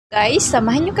Guys,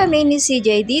 samahan nyo kami ni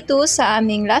CJ dito sa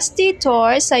aming last day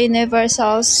tour sa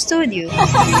Universal Studio.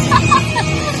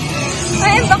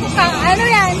 Ay, bako ka. Ano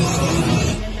yan?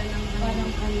 Parang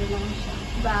ano lang siya.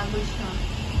 Bago siya.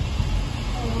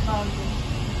 Oo, bago.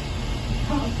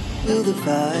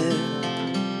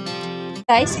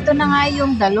 Guys, ito na nga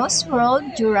yung The Lost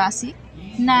World Jurassic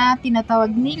na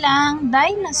tinatawag nilang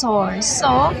dinosaurs.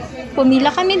 So,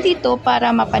 pumila kami dito para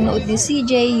mapanood ni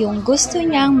CJ yung gusto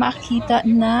niyang makita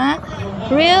na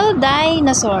real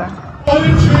dinosaur. This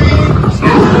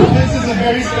is a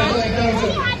very special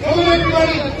encounter. Come on,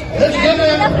 everybody. Let's get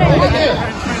it.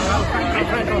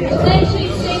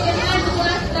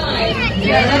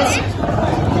 Yeah, that's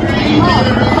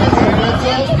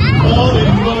all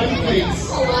in one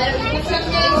place.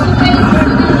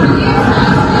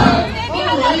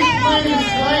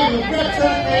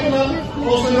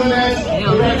 Also known as the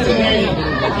reptile animal.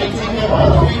 Thinking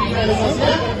about the three dinosaurs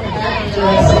here,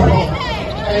 Jurassic Park.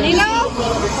 And this is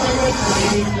what excitement for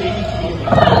Amy's baby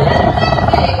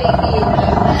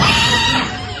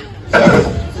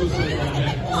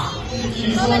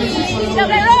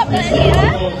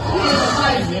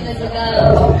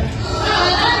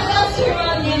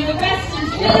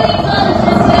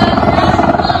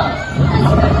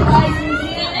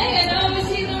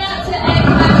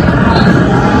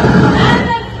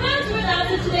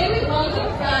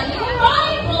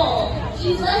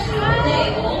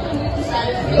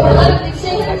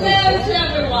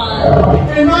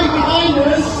and right behind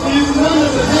us is none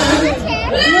other than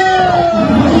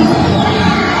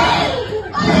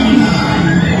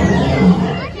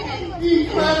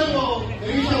incredible!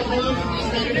 We shall look at these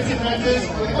magnificent ranches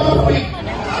for the whole week.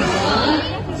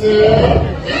 1, 2,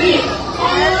 3.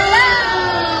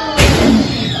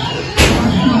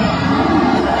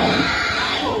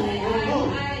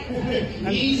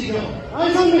 Easy go.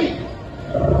 Eyes on me.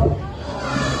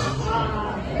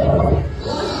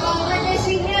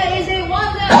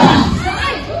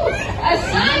 A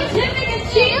scientific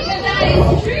achievement that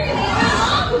is truly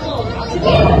remarkable. To be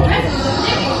the presence of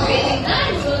living, breathing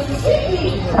dinosaurs is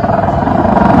simply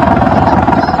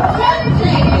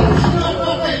breathtaking.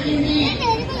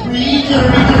 Three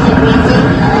generations of winter,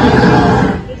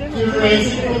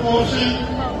 Jurassic promotion.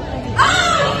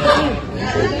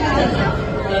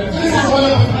 This is one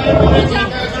of the favorite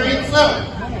manufacturing stuff.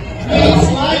 Please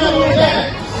line up your back.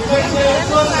 Let's get a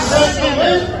close assessment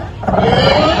with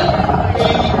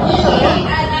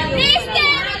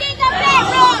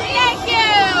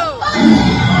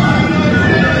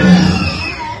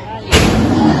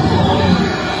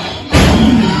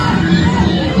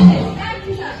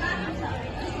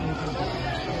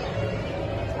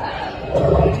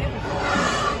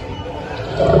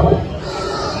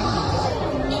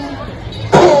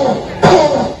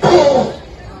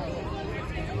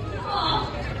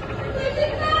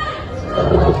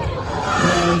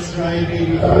That's right,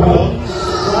 baby. Well,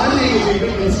 one day we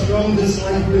become strong just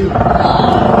like you.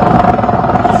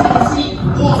 As you can see,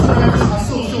 velociraptors are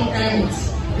social animals.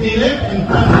 They live in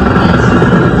abundant minds.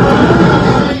 They're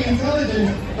highly intelligent,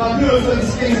 but good also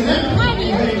displays an empathy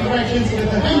in their interactions with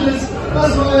the handlers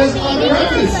as well as other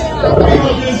raptors. We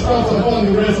hope this comes upon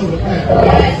the rest of the pack.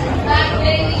 Yes, that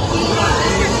baby keeps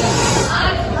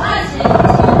I'm imagine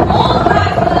all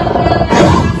raptors are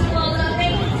basketballs are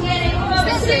making DNA from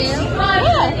 65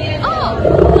 million.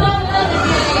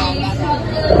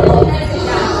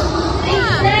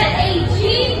 Instead, a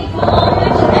gene pool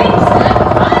which makes them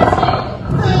plastic.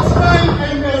 That's right,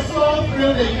 and we're so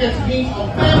thrilled they get to meet our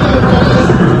family of brothers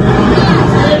in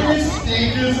various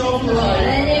stages of life.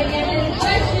 And if you have any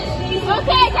questions, please.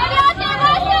 Okay, can you all say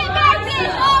one thing, Maxie?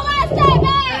 Always say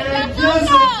back. And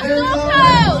just a heads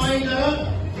up reminder,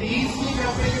 please keep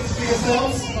your tickets to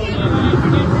yourselves.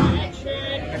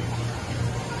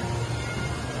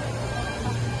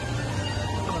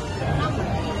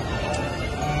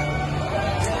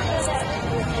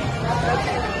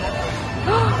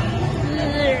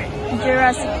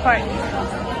 Jurassic Park.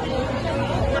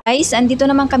 Guys, andito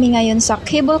naman kami ngayon sa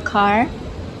cable car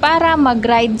para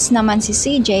mag-rides naman si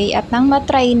CJ at nang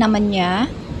matry naman niya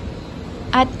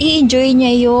at i-enjoy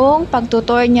niya yung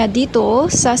pagtutor niya dito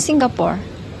sa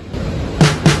Singapore.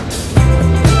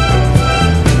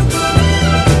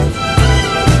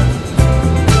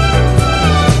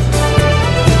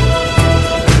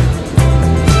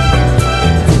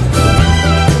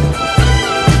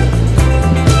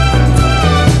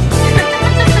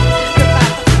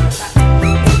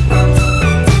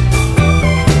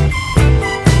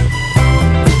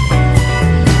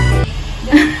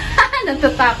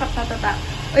 Natatakot.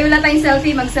 Uy, wala tayong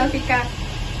selfie. Mag-selfie ka.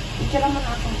 Picture mo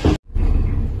na ako.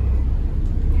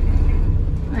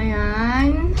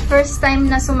 Ayan. First time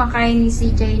na sumakay ni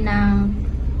CJ ng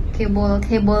cable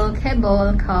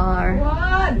car.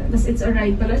 What? Tapos it's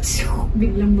alright pala.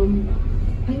 Biglang bumba.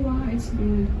 Ay, wow, it's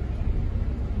good.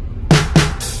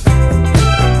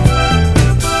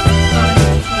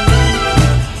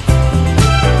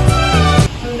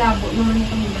 Ang labo naman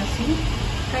itong basi.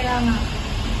 Kaya nga,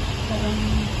 parang...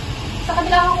 Sa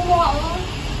kabila ako kumuha, oh.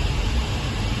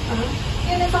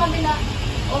 Yun, sa kabila.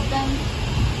 Open.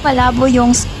 Malabo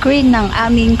yung screen ng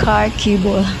aming car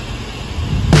cable.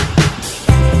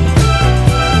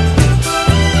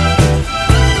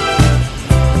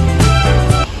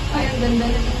 Ay, ang ganda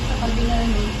na ito sa kabila,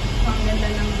 no? Ang ganda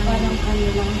ng parang ano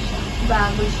lang siya.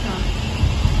 Bago siya.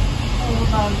 Oo,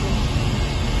 bago.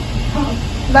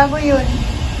 Bago yun.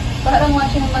 Parang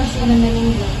washing machine na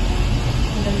nalingga.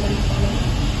 Ang ganda na pala.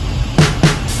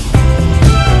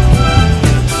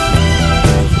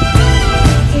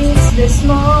 It's the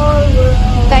small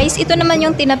world. Guys, ito naman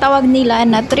yung tinatawag nila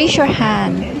na treasure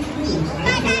hunt.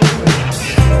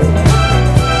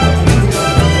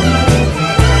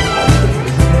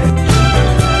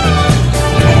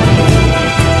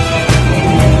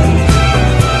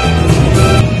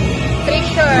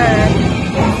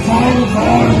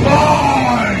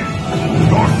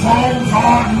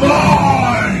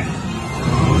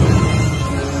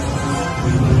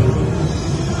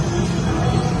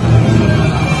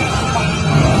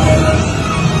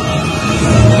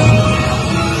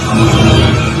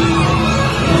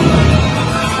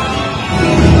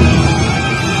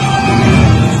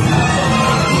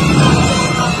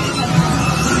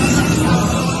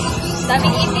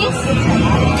 Daming itis.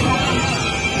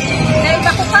 Ay,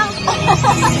 bakukang.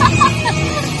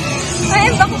 Ay,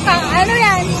 bakukang. Ano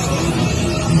yan?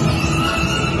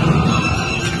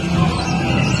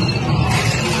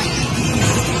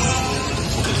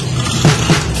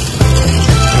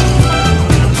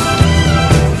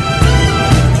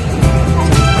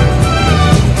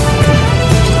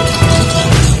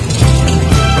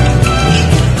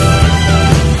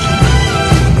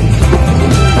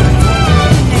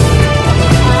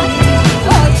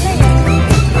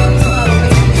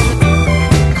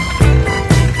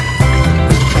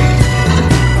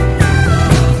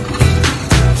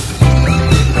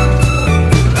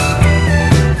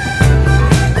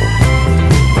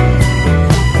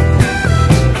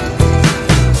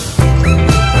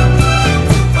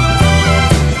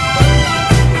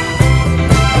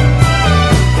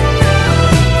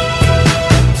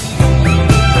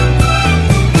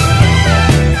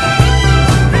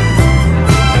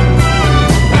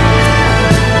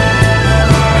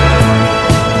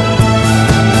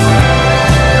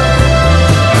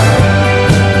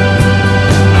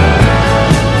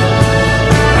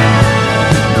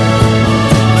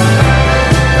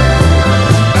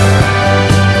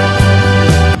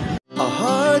 Our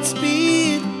hearts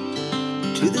beat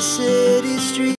to the city street.